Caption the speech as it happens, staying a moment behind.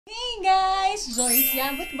Hey guys! Joyce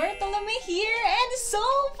Yabut Bartolome here, and so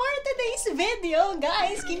for today's video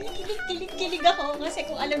guys, kinikilig ako kasi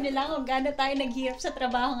kung alam niyo lang kung gaano tayo naghirap sa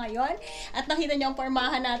trabaho ngayon at nakita niyo ang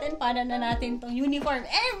pormahan natin para na natin tong uniform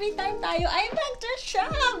every time tayo ay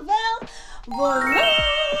mag-travel vlog!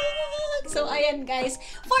 So ayan guys,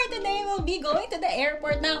 for today we'll be going to the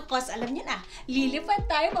airport na cause alam niyo na, lilipad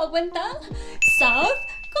tayo papuntang South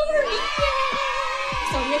Korea!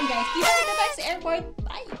 So yan guys, kita tayo sa airport.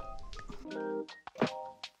 Bye!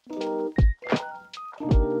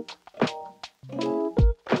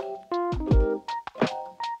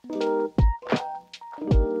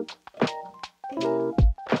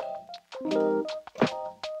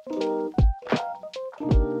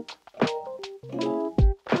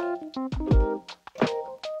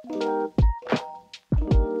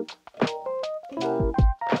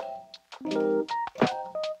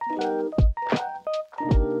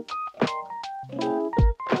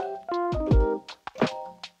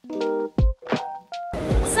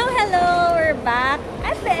 Back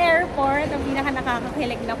at the airport, ang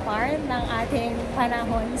pinaka-nakakakilig na part ng ating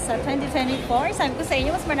panahon sa 2024. Sabi ko sa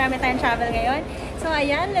inyo, mas marami tayong travel ngayon. So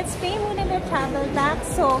ayan, let's pay muna ng travel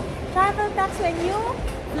tax. So, travel tax when you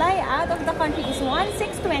fly out of the country is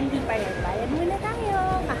 1,620 pa rin. Bayad muna tayo.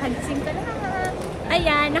 Kakagising ko lang.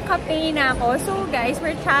 Ayan, naka-pay na ako. So guys,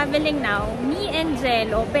 we're traveling now. Me and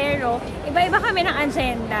Jello. Pero, iba-iba kami ng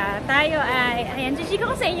agenda. Tayo ay, ayan, chichika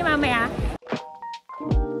ko sa inyo mamaya.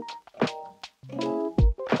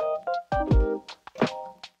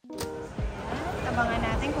 Abangan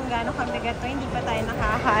natin kung gaano kami gato. Hindi pa tayo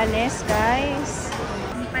nakakaalis, guys.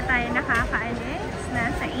 Hindi pa tayo nakakaalis.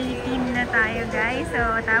 Nasa 18 na tayo, guys. So,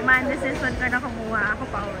 tama ang decision ko na kumuha ako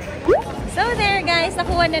pa uwi. So, there, guys.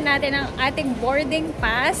 Nakuha na natin ang ating boarding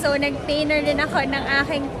pass. So, nag-pay na rin ako ng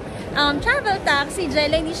aking travel tax. Si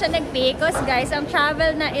Jello hindi siya nag-pay. Because, guys, ang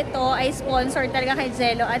travel na ito ay sponsor talaga kay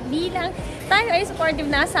Jello. At bilang tayo ay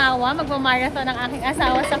supportive na asawa, magmamarathon ng aking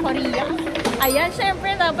asawa sa Korea. Ayan,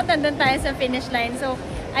 syempre, dapat nandun tayo sa finish line. So,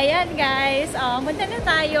 ayan guys, punta na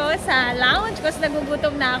tayo sa lounge kasi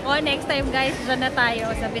nagugutom na ako. Next time guys, dyan na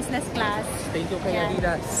tayo sa business class. Thank you kay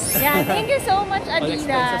Adidas. Yeah, thank you so much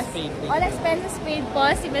Adidas. All expenses paid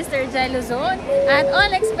po si Mr. Jello Zone. At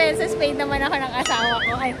all expenses paid naman ako ng asawa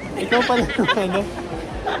ko. Ay, ikaw pala yung ano?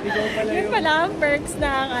 Ikaw pala yun pala ang perks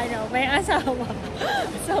ng may asawa.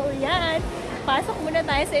 So, yan. Pasok muna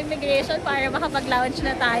tayo sa immigration para makapag-lounge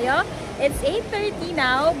na tayo. It's 8:30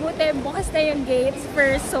 now. Buti bukas na yung gates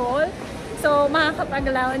for Seoul. So,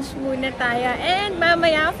 makakapag-lounge muna tayo. And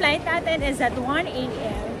mamaya, flight natin is at 1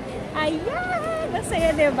 a.m. Ayan!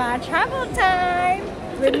 Masaya diba? Travel time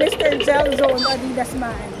with Mr. Jello Adidas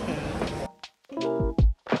man.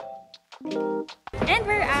 And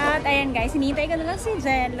we're out. Ayan guys, hinihintay ko na lang si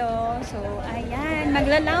Jello. So, ayan.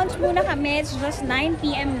 Magla-lounge muna kami. It's just 9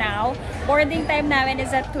 p.m. now. Boarding time namin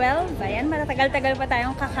is at 12. Ayan, matatagal-tagal pa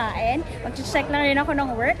tayong kakain. Mag-check lang rin ako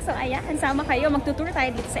ng work. So, ayan. Sama kayo. Magtutour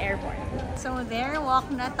tayo dito sa airport. So, there. Walk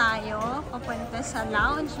na tayo. Papunta sa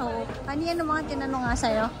lounge. So, ano yan ang mga tinanong nga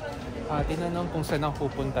sa'yo? Tinanong kung saan ako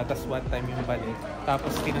pupunta, tapos what time yung balik.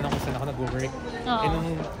 Tapos tinanong kung saan ako nag-work.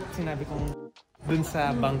 Nung sinabi kong dun sa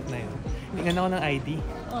bank na yun, tingnan ako ng ID.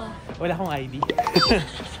 Wala akong ID.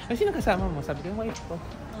 Kasi kasama mo, sabi ko yung wife ko.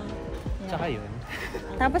 Tsaka yun.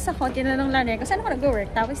 Tapos ako, tinanong lang rin kung saan ako nag-work.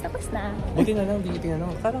 Tapos na. Buti na lang, hindi tinanong.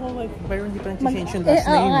 Kala ko wife, pero hindi pa nag-change yung last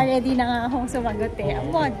name. Oo nga, ready na nga akong sumagot eh.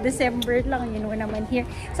 December lang, yun naman here.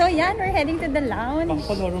 So yan, we're heading to the lounge. Baka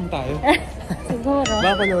palorum tayo. Siguro.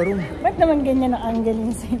 Baka palorum. Ba't naman ganyan ang angle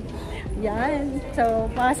yung sa'yo? Yan. So,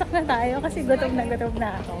 pasok na tayo kasi gutom na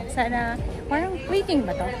ako. Sana, parang waiting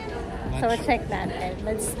ba to? So, check natin.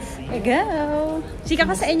 Let's go! Chika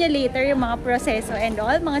ko sa inyo later yung mga proseso and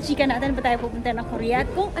all. Mga chika natin ba tayo pupunta ng Korea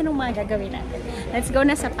at kung anong mga gagawin natin. Let's go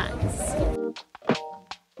na sa pants.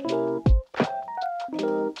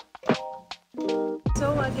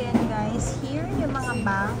 So, again guys, here yung mga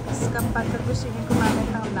banks. Kapag gusto nyo gumamit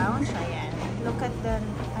ng lounge, ayan. Look at the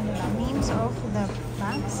names of the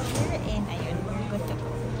banks here and ayun, we're good to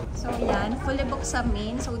go. So yan, fully booked sa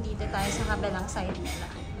main. So dito tayo sa kabilang side nila.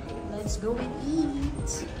 Let's go and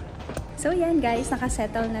eat! So yan guys,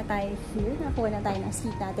 nakasettle na tayo here. Nakuha na tayo ng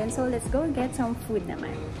seat natin. So let's go get some food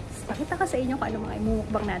naman. Pakita ko sa inyo kung ano mga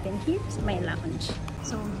imumukbang natin here sa may lounge.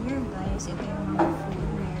 So here guys, ito yung mga food.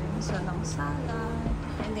 Meron silang salad.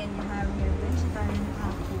 And then you have your vegetarian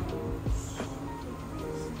tacos.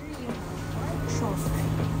 So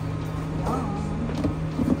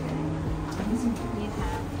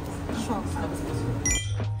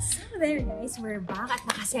there guys. guys, we're back at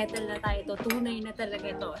nakasettle na tayo to. Tunay na talaga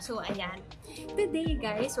to. So, ayan. Today,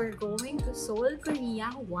 guys, we're going to Seoul, Korea.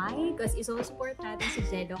 Why? Because isusupport natin si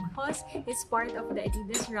Jedong Hos. It's part of the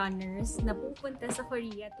Adidas runners na pupunta sa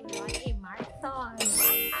Korea to run a marathon.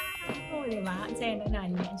 Wow! Diba? Ang saya na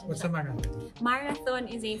niyan. What's a marathon? Marathon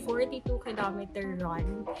is a 42-kilometer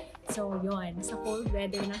run. So, yun. Sa cold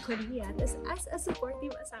weather ng Korea. Tapos, as a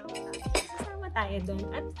supportive asawa natin, sasama tayo doon.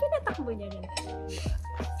 At pinatakbo niya rin.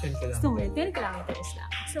 10 kilometers. So, 10 kilometers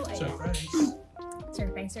lang. So, ayan.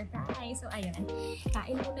 Surprise! Surprise! So, ayan.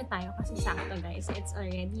 Kain muna tayo kasi sakto, guys. It's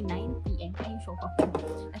already 9 p.m. Ay, show ko.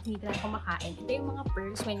 At hindi tayo kumakain. Ito yung mga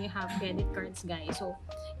perks when you have credit cards, guys. So,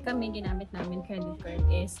 kami, ginamit namin credit card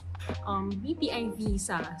is BPI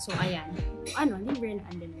Visa. So, ayan. Libre na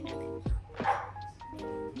ang dinner natin.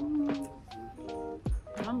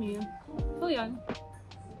 Yummy. So, yan.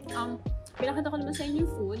 Pinakita ko naman sa inyo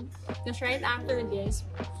yung food. Just right after this,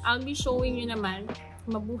 I'll be showing you naman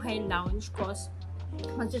Mabuhay Lounge cause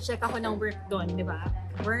mag-check ako ng work doon, di ba?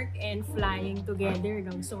 Work and flying together.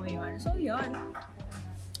 So, yun. So, yun.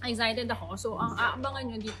 Excited ako. So, ang aabangan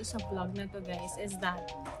nyo dito sa vlog na to, guys, is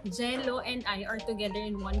that Jello and I are together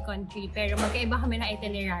in one country. Pero magkaiba kami na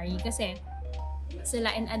itinerary kasi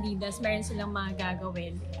sila and Adidas, meron silang mga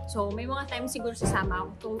gagawin. So, may mga times siguro sasama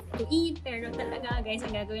ako to eat. Pero talaga, guys,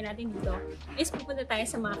 ang gagawin natin dito is pupunta tayo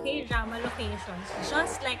sa mga K-drama locations.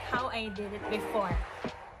 Just like how I did it before.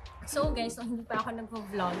 So guys, so hindi pa ako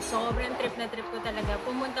nag-vlog. Sobrang trip na trip ko talaga.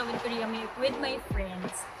 Pumunta with Korea with my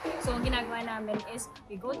friends. So ang ginagawa namin is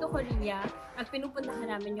we go to Korea at pinupuntahan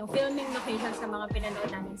namin yung filming location sa mga pinanood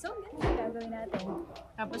namin. So ganun ang gagawin natin.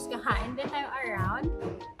 Tapos kakain din tayo around.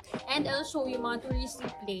 And I'll show you mga touristy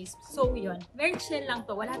place. So yun, very chill lang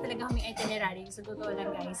to. Wala talaga kaming itinerary. Sa totoo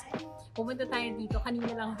lang guys. Pumunta tayo dito.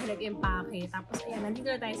 Kanina lang ako nag-empake. Tapos ayan, nandito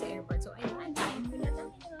na tayo sa airport. So ayan, kain muna tayo.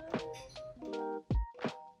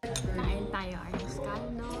 Kain tayo arroz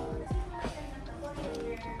caldo.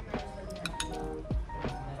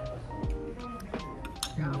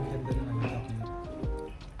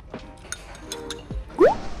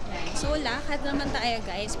 So, lakad naman tayo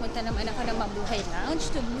guys. Punta naman ako ng Mabuhay Lounge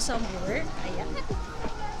to do some work. Ayan.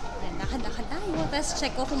 Ayan, lakad-lakad tayo. Tapos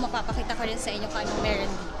check ko kung mapapakita ko rin sa inyo kung anong meron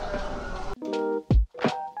dito.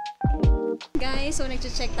 Guys, so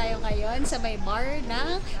nag-check tayo ngayon sa may bar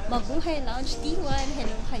ng Mabuhay Lounge T1.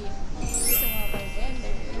 Hello kayo. Sa mga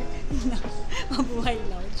bartender. Mabuhay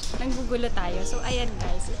Lounge. Nanggugulo tayo. So, ayan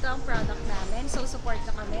guys. Ito ang product namin. So, support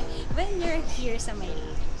na kami when you're here sa may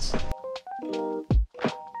lounge.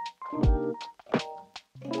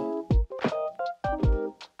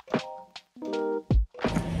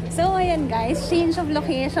 So, ayan guys, change of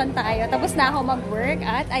location tayo. Tapos na ako mag-work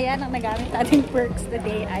at ayan ang nagamit nating perks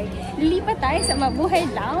today ay lilipat tayo sa Mabuhay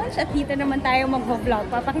Lounge at dito naman tayo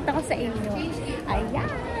mag-vlog. Papakita ko sa inyo.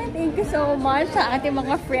 Ayan, thank you so much sa ating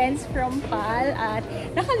mga friends from PAL at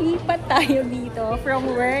nakalipat tayo dito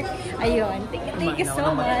from work. Ayun, thank you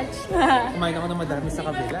so much. Kumain ako ng madami sa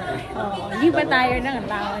kabila eh. Oo, lipat tayo ng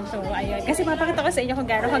lounge. So, ayun. Kasi papakita ko sa inyo kung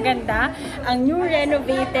gaano kaganda ang new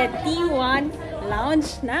renovated T1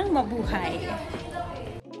 Lounge ng Mabuhay.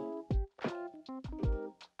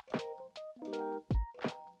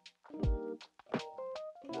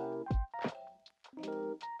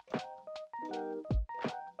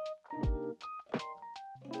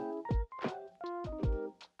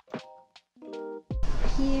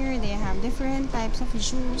 Here they have different types of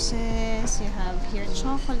juices. You have here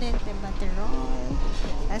chocolate, the butterroll.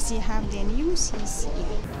 As you have the UCC.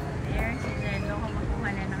 There, si Jello kumukuha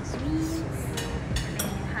na ng sweets. And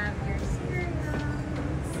then you have your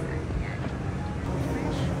cereals. Ayan.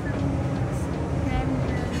 Fresh fruits. Creme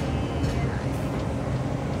brulee.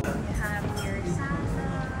 You have your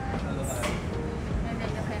salads. And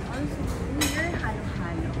then you can also do your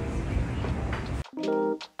halo-halo.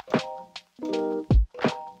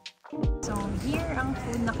 So here, ang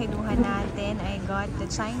food na kinuha natin, I got the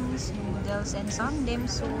Chinese noodles and some dim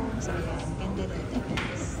sum. So yan, ganda dito.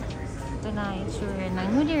 Ito na itsura ng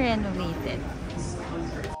newly renovated.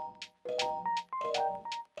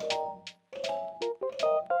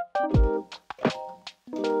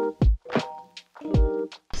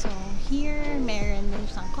 So here, meron din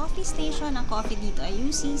siyang coffee station. Ang coffee dito ay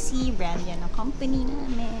UCC, brand yan ng company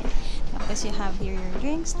namin. Tapos you have here your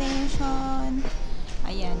drink station.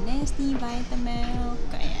 Ayan, Nestle, Vitamilk.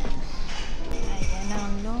 Ayan. Ayan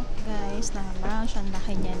ang look, guys. Na lounge. Ang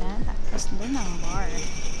laki niya na. Tapos doon ang bar.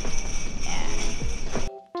 Ayan.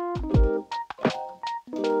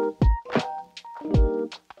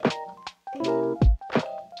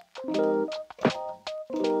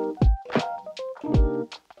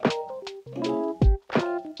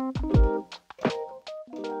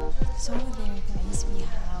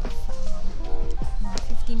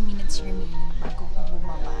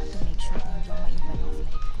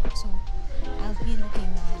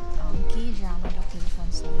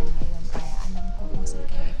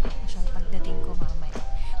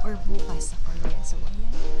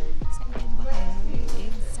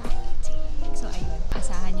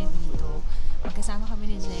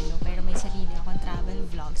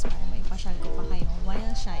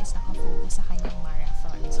 is nakafocus sa kanyang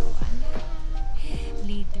marathon. So,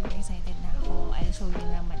 later, excited na ako. I'll show you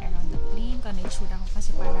naman around the plane kung ano itsura ko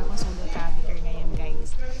kasi para ako solo traveler ngayon,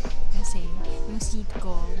 guys. Kasi yung seat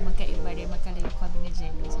ko, magkaiba rin, magkalayo kami ni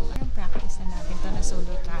Jello. So, parang practice na natin to na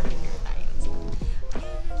solo traveler tayo. So,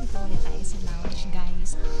 dito muna tayo sa lounge,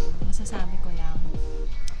 guys. Masasabi ko lang,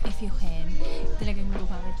 if you can, talagang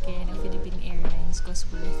gumamit kayo ng Philippine Airlines cause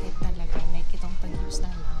worth it talaga. Like, itong pag-use ng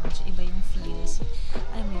lounge, iba yung feels.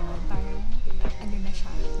 Alam mo yun, parang, ano na siya,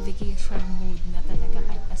 vacation mode na talaga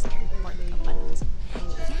kahit nasa airport ka pa lang. So,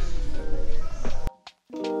 yeah!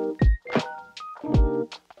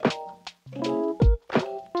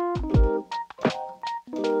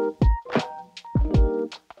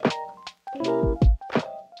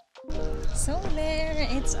 So there,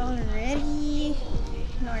 it's already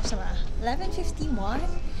 11:51.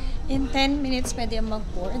 In 10 minutes pwede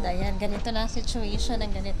mag-board. Ayan, ganito na situation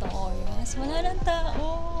ng ganitong oras. Wala nang tao.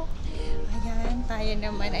 Ayan, tayo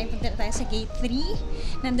naman ay punta tayo sa gate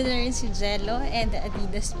 3. Nandun na rin si Jello and the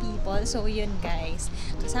Adidas people. So yun, guys,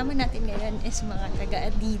 kasama natin ngayon is mga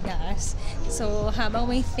taga-Adidas. So habang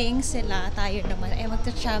may things sila, tayo naman ay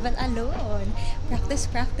magta-travel alone.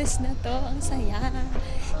 Practice na to. Ang saya.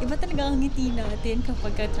 Iba talaga ang ngiti natin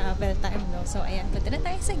kapag ka-travel time, no? So ayan, punta na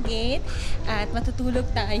tayo sa gate at matutulog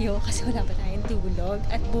tayo kasi wala pa tayong tulog.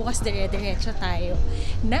 At bukas dire-diretso tayo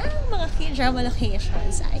ng mga K-drama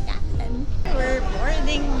locations. Ayan. We're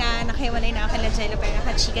boarding na. Nakiwalay na ako kala Jello pero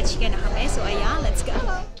nakachika-chika na kami. So ayan, let's go!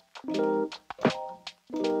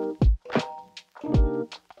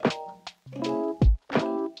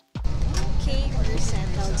 Okay, we're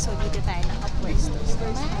settled. So dito tayo nakapwesto. So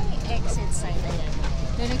may exit side. Ayan.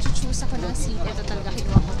 Doon nag-choose ako ng seat. Ito talaga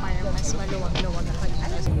kinuha ko para mas maluwag-luwag ako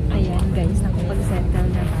dito. Ayan guys, nakapag-settle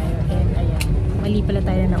na tayo. And ayan, mali pala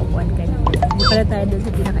tayo na naupuan kayo. Hindi pala tayo doon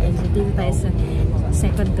sa pinaka-exit. Dito tayo sa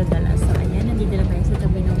second to the last. So ayan, nandito na tayo sa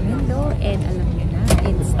tabi ng window. And alam nyo na,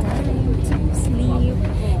 it's time to sleep.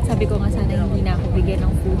 Sabi ko nga sana hindi na ako bigyan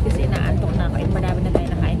ng food kasi naantok na ako. And marami na tayo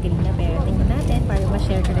nakain kanina. Pero tingnan natin para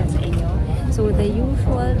ma-share ko rin sa inyo. So the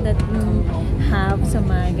usual that we have sa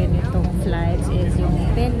mga ganitong flights is yung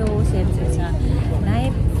pillow since it's a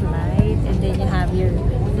night flight. And then you have your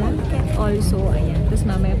blanket also. Ayan. Tapos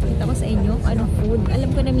mamaya pakita ko sa inyo kung anong food.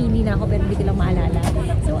 Alam ko na mini na ako pero hindi ko lang maalala.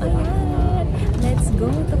 So ayan. Let's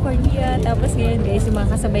go to Korea. Tapos ngayon guys, yung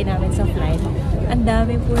mga kasabay namin sa flight. Ang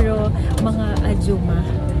dami puro mga ajuma.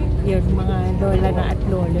 Yun, mga lola na at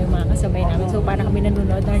lolo, yung mga kasabay namin. So, parang kami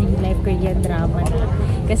nanonood ng real life Korean drama na.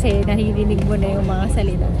 Kasi naririnig mo na yung mga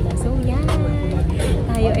salita nila. So, yeah.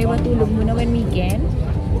 Tayo ay matulog muna when we can.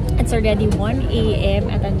 It's already 1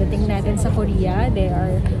 AM at ang dating natin sa Korea. They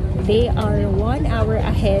are 1 hour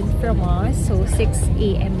ahead from us. So, 6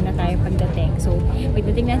 AM na tayo pagdating. So,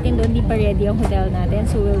 pagdating natin doon, di pa ready ang hotel natin.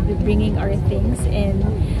 So, we'll be bringing our things in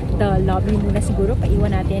the lobby muna siguro.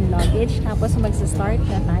 Paiwan natin luggage. Tapos, magsa-start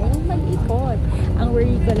na tayo mag-ikot. Ang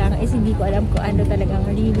worry ko lang is hindi ko alam kung ano talagang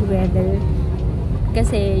real weather.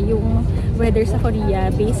 Kasi yung weather sa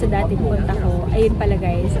Korea, based sa dating punta ko, ayun pala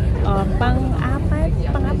guys, pang-apat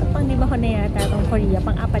pang 5 ko na yata itong Korea,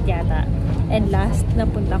 pang-4 yata. And last na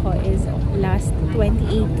punta ko is last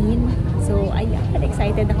 2018. So, ayan,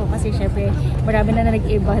 excited ako kasi syempre, marami na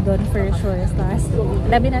nag-iba doon for sure. Last,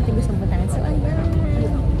 marami natin gusto puntahan. So, ayan,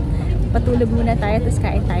 patulog muna tayo, tapos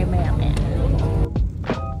kain tayo maya-maya.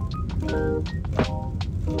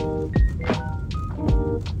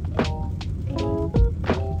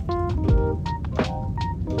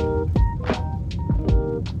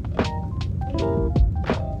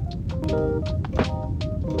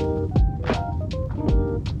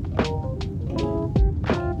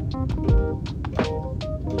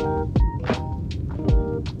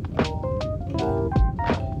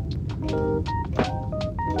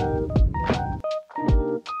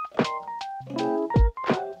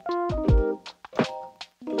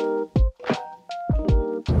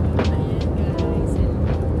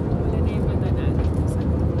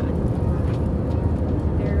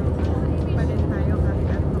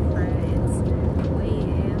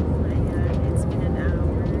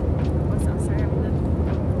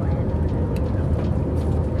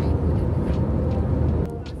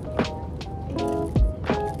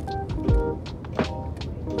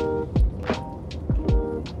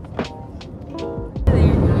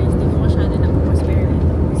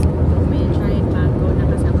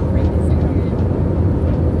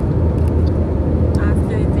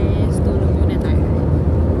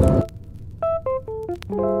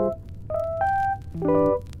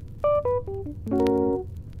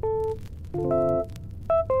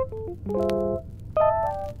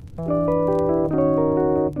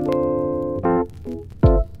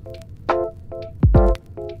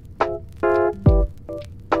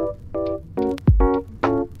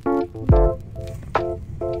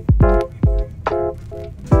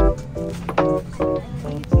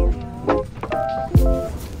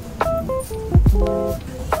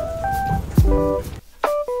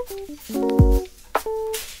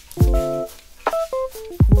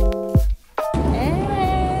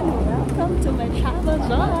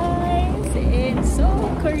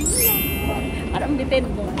 hatid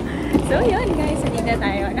mo. So yun guys, nandito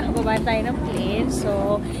tayo. Nakababa tayo ng plane.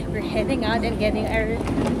 So we're heading out and getting our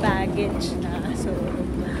baggage na. So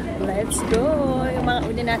let's go! Yung mga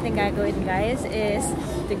una natin gagawin guys is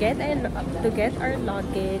to get our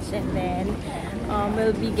luggage, and then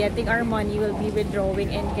we'll be getting our money, we'll be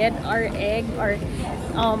withdrawing and get our egg or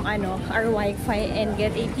our Wi-Fi and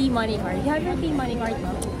get a T-Money card. You have your T-Money card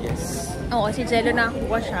mo? Yes. Oo, si Jello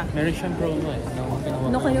nakakuha siya. Meron siyang promo eh.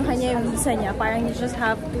 Kinuha niya yung visa niya. Parang you just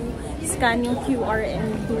have to scan yung QR and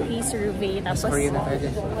do a survey. Tapos,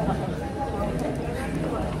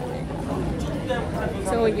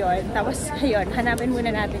 so yun. Tapos yun, hanapin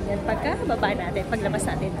muna natin yan pagka baba natin, paglabas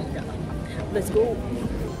natin dito. Let's go!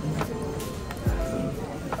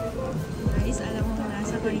 Guys, alam mo na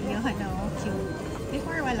sa Korea, cute.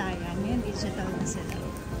 Before wala yan. Ngayon digital na sila.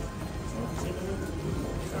 So cute.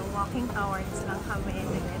 So walking towards lang kami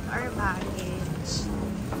to get our baggage.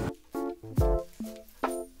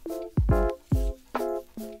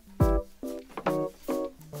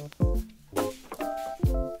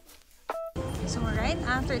 So right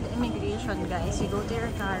after the immigration guys, we go to your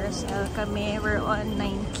carousel kami. We're on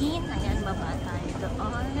 19. Ayan, baba tayo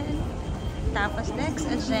doon. Tapos next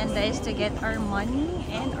agenda is to get our money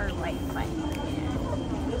and our Wi-Fi.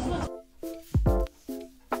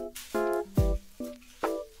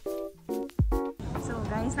 So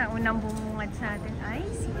guys, ang unang bumungad sa atin ay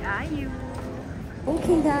si Ayu.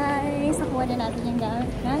 Okay guys, nakuha na natin yung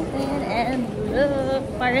gamit natin. And look,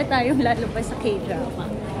 para tayong lalabas sa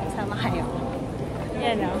K-drama. Sama kayo.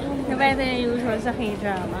 Yan o. Diba ito yung usual sa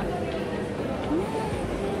K-drama?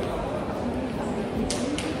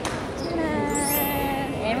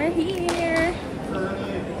 And we're here!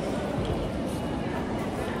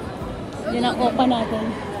 Yun ang opa natin.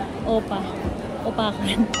 Opa.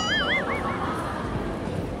 Opakan.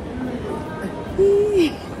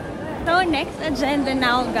 So next agenda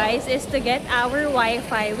now guys is to get our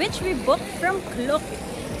Wi-Fi which we booked from Klook.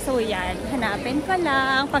 So yan, hanapin ko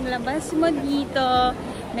lang. Paglabas mo dito,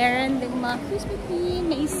 meron din mga Krispy Kreme,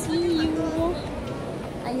 may see you.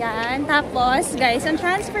 Ayan, tapos guys, ang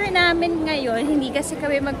transfer namin ngayon, hindi kasi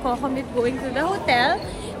kami magko-commute going to the hotel.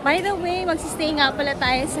 By the way, magsistay nga pala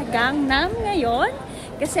tayo sa Gangnam ngayon.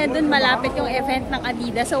 Kasi doon malapit yung event ng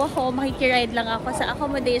Adidas. So ako, makikiride lang ako sa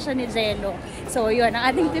accommodation ni Jello. So yun,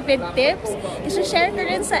 ang ating tipid tips. I-share ko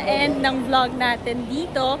rin sa end ng vlog natin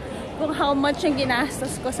dito kung how much yung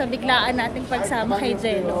ginastos ko sa biglaan nating pagsama kay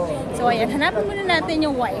Jello. So ayan, hanapin muna natin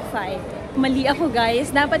yung Wi-Fi. Mali ako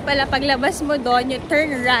guys. Dapat pala paglabas mo doon, you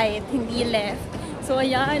turn right, hindi left. So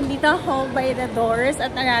ayan, dito ako by the doors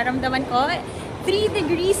at nararamdaman ko 3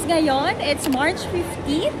 degrees ngayon. It's March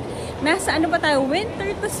 15th. Nasa ano pa tayo, winter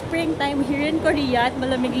to springtime here in Korea at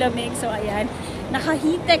malamig-lamig. So ayan,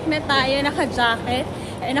 naka-heat-tech na tayo, naka-jacket,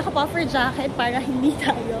 naka-puffer jacket para hindi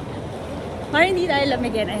tayo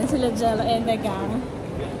lamigin. Ayan sila Jello and the gang.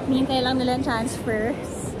 Hintay lang nila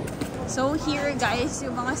transfers. So here guys,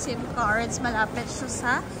 yung mga SIM cards, malapit siya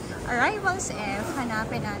sa Arrivals F.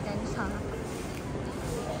 Hanapin natin siya.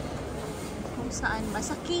 Kung saan ba?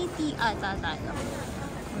 Sa KT ata tayo.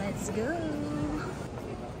 Let's go!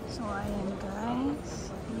 So, ayan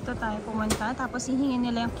guys. Dito tayo pumunta. Tapos, hihingin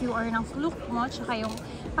nila yung QR ng Klook mo. Tsaka yung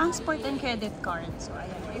passport and credit card. So,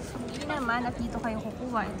 ayan. If hindi naman at dito kayo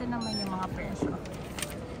kukuha, ito naman yung mga presyo.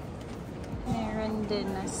 Meron din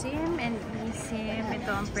na SIM and eSIM.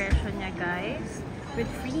 Ito ang presyo niya guys.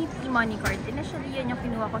 With free T-Money card. Initially, yan yung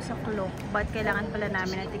kinuha ko sa Klook. But, kailangan pala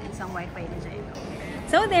namin natin isang Wi-Fi na dyan.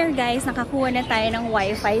 So there guys, nakakuha na tayo ng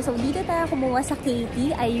Wi-Fi. So dito tayo kumuha sa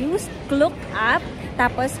KT. I used Klook app.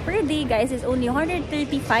 Tapos per day guys is only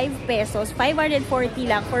 135 pesos. 540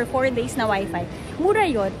 lang for 4 days na Wi-Fi. Mura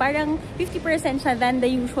yun. Parang 50% siya than the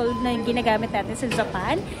usual na ginagamit natin sa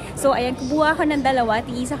Japan. So ayan, kubuha ko ng dalawa.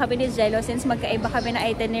 Tiisa kami ni Jello since magkaiba kami na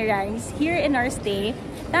itineraries here in our stay.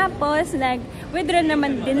 Tapos nag-withdraw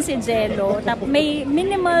naman din si Jello. Tapos may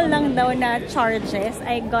minimal lang daw na charges.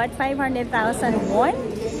 I got 500,000 won.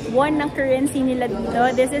 Won ng currency nila dito.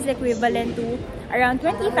 This is equivalent to around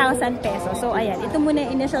 20,000 pesos. So ayan, ito muna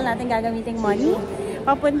yung initial natin gagamiting money.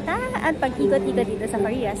 Papunta at pag-ikot-ikot dito sa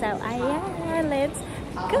Korea. So ayan, let's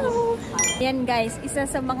go! Ayan guys, isa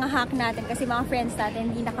sa mga hack natin kasi mga friends natin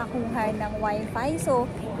hindi nakakuha ng Wi-Fi. So,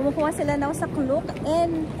 kumukuha sila na sa Klook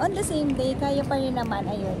and on the same day, kaya pa rin naman,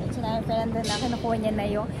 ayun, sinabi friend na kinukuha niya na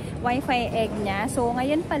yung Wi-Fi egg niya. So,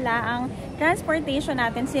 ngayon pala ang transportation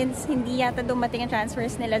natin since hindi yata dumating ang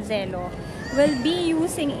transfers nila Jello, will be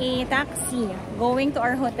using a taxi going to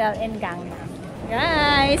our hotel in Gangnam.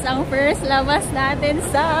 Guys, ang first labas natin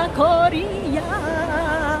sa Korea!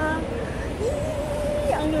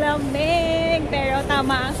 Ang lamig, pero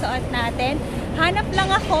tama ang suot natin. Hanap lang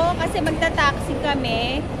ako kasi magta-taxi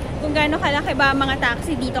kami. Kung gaano kalaki ba mga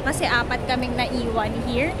taxi dito kasi 4 kaming naiwan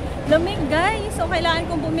here. Lamig guys. So kailangan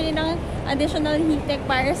kong bumili ng additional heat tech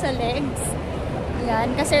para sa legs.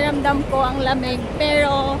 Yan. Kasi ramdam ko ang lamig.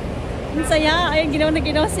 Pero ang saya. Ay, ginaw na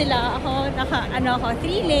ginaw sila. Ako, 3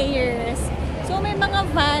 layers. So may mga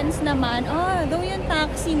vans naman. Oh, though yung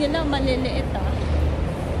taxi nila maliliit ah.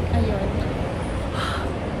 Ayun.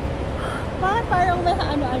 Bakit parang may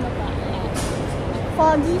ano-ano pa?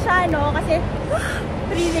 Foggy siya, no? Kasi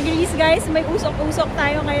 3 degrees, guys. May usok-usok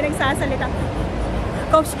tayo ngayon nagsasalita.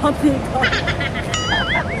 Kausap dito.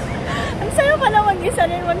 Ang sayo pala mag-isa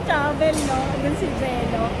rin mag-travel, no? Yun si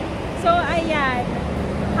Jeno. So, ayan.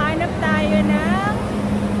 Hanap tayo ng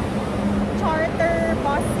charter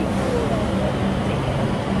bus siguro.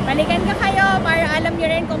 Balikan ka kayo para alam nyo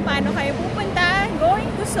rin kung paano kayo pupunta going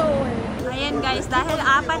to Seoul. Ayan guys, dahil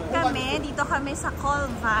 4 kami, dito kami sa call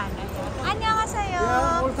van. 안녕하세요.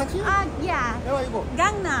 Yeah.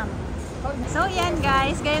 Gangnam. So yan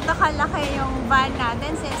guys, ganito kalaki yung van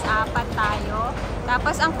natin since 4 tayo.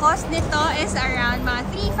 Tapos ang cost nito is around mga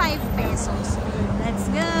 3-5 pesos. Let's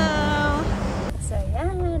go! So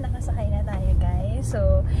yan, nakasakay na tayo guys.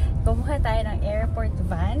 So, kumuha tayo ng airport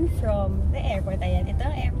van from the airport. Ayan, ito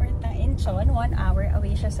ang airport ng Incheon. 1 hour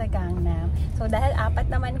away siya sa Gangnam. So, dahil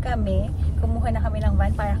 4 naman kami, kumuha na kami ng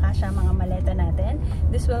van para kasya mga maleta natin.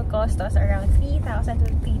 This will cost us around 3,000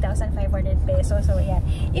 to 3,500 pesos. So, ayan.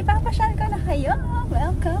 Ipapasyal ko na kayo.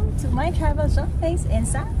 Welcome to my travel showcase in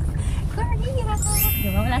South Korea.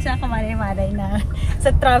 Diba? Wala silang kamalay-malay na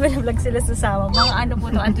sa travel vlog sila susama. Mga ano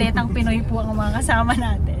po to, atletang Pinoy po ang mga kasama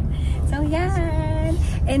natin. So, yan.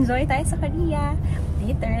 Enjoy tayo sa Korea.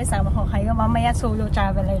 Later, sama ko kayo. Mamaya solo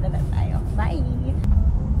traveler na lang tayo. Bye!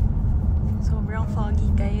 Sobrang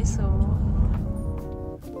foggy guys. So,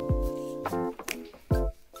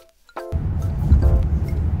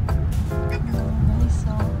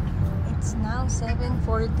 it's now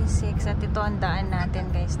 7:46 at ito ang daan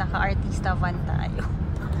natin guys. Naka-artista van tayo.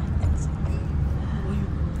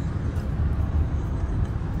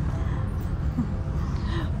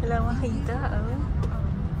 Wala makita, oh.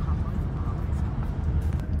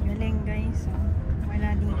 Galing guys, oh.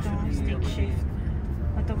 Wala dito stick shift.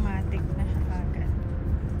 Automatic na siya kagad.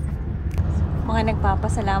 Mga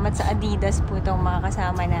nagpapasalamat sa Adidas po itong mga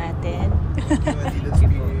kasama natin.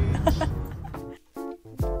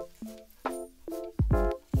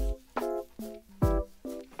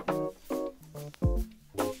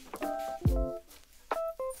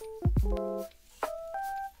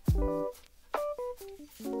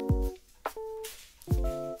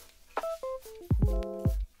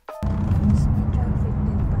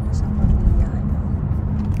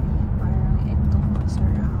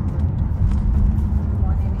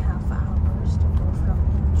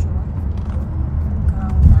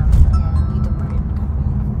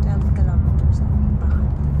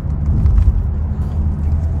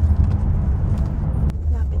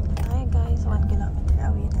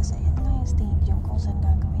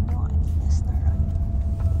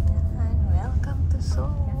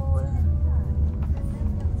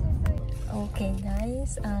 Okay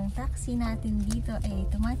guys, ang taxi natin dito ay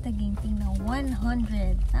tumataginting na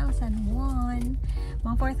 100,000 won.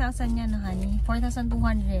 Mga 4,000 yan na honey.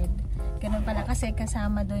 4,200. Ganun pala kasi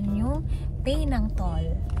kasama doon yung pay ng toll.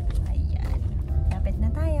 Ayan. Lapit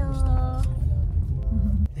na tayo.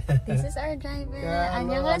 This is our driver.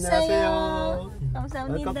 안녕하세요.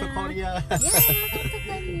 Welcome to Korea. Yeah, welcome to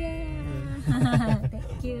Korea.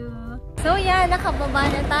 Thank you. So yeah,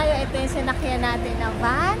 nakababa na tayo. Ito yung sinakyan natin na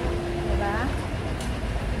van. Diba?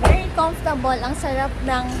 Very comfortable. Ang sarap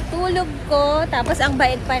ng tulog ko. Tapos ang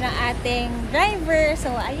bait pa ng ating driver.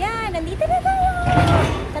 So ayan, nandito na tayo.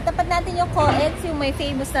 Katapat natin yung co-eds, yung may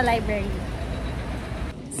famous na library.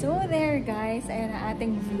 So there guys, ayan ang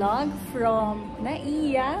ating vlog from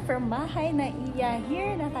Naiya, from Mabuhay Naiya.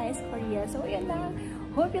 Here na tayo sa Korea. So ayan lang.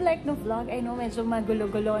 Hope you like the vlog. I know medyo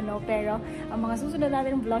magulo-gulo, no? Pero ang mga susunod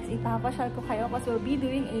natin vlogs, ipapasyal ko kayo kasi we'll be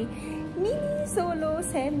doing a mini solo,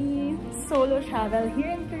 semi-solo travel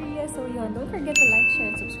here in Korea. So yun, don't forget to like,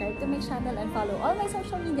 share, and subscribe to my channel and follow all my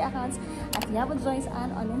social media accounts at Yabut Joyce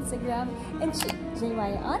on Instagram and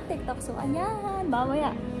JY on TikTok. So ayan,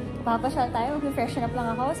 mamaya papasyal tayo, mag-freshen up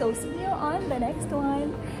lang ako. So see you on the next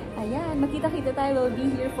one. Ayan, magkita-kita tayo. We'll be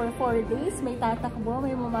here for 4 days. May tatakbo,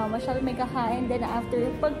 may mamamasyal, may kakain. Then after,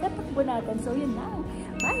 pagkatakbo natin. So yun lang.